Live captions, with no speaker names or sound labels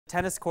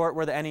tennis court,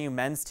 where the NAU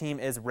men's team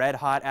is red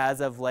hot as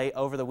of late.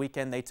 Over the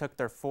weekend, they took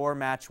their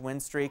 4-match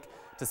win streak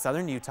to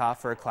Southern Utah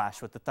for a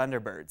clash with the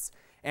Thunderbirds.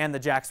 And the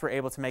Jacks were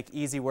able to make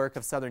easy work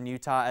of Southern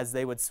Utah as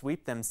they would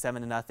sweep them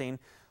 7-0.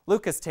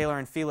 Lucas, Taylor,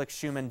 and Felix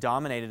Schumann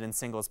dominated in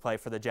singles play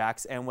for the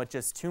Jacks, and with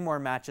just 2 more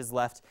matches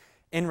left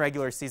in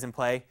regular season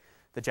play,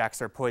 the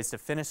Jacks are poised to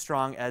finish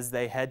strong as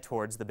they head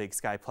towards the Big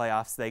Sky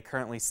playoffs. They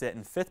currently sit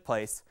in 5th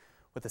place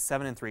with a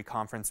 7-3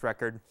 conference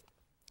record.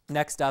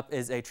 Next up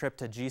is a trip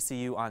to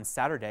GCU on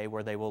Saturday,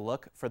 where they will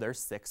look for their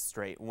 6th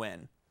straight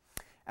win.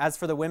 As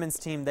for the women's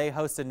team, they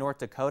hosted North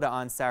Dakota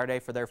on Saturday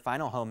for their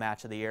final home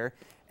match of the year,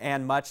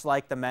 and much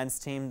like the men's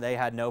team, they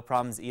had no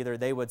problems either.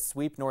 They would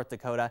sweep North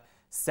Dakota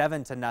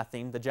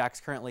 7-0. The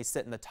Jacks currently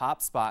sit in the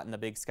top spot in the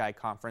Big Sky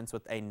Conference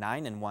with a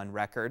 9-1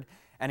 record.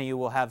 NAU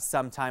will have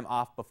some time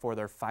off before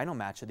their final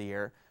match of the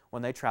year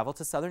when they travel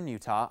to Southern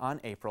Utah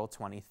on April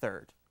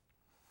 23rd.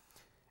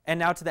 And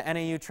now to the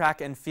NAU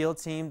track and field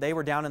team. They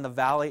were down in the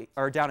valley,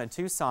 or down in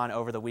Tucson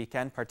over the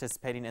weekend,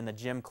 participating in the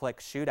Jim Click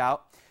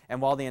Shootout.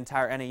 And while the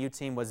entire NAU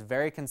team was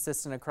very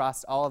consistent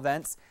across all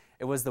events,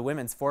 it was the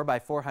women's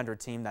 4x400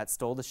 team that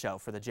stole the show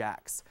for the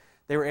Jacks.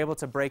 They were able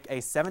to break a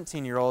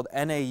 17-year-old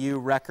NAU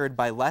record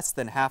by less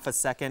than half a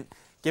second,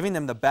 giving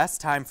them the best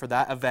time for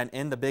that event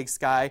in the Big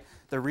Sky.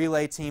 The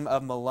relay team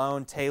of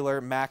Malone, Taylor,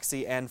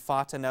 Maxey, and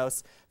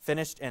Fotinos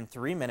finished in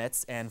 3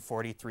 minutes and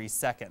 43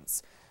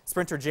 seconds.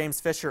 Sprinter James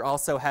Fisher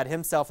also had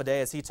himself a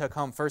day as he took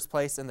home first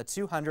place in the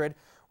 200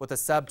 with a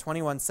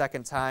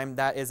sub-21-second time.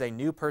 That is a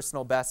new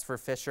personal best for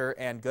Fisher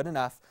and good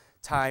enough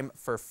time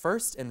for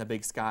first in the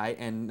Big Sky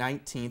and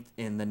 19th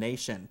in the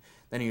nation.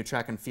 The NAU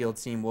track and field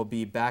team will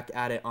be back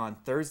at it on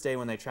Thursday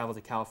when they travel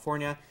to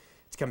California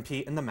to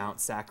compete in the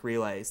Mount Sac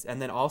relays.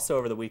 And then also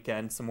over the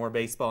weekend, some more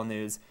baseball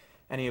news.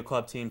 NAU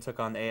club team took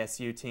on the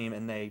ASU team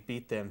and they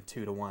beat them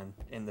 2-1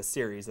 in the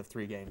series of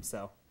 3 games.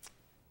 So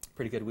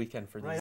pretty good weekend for them.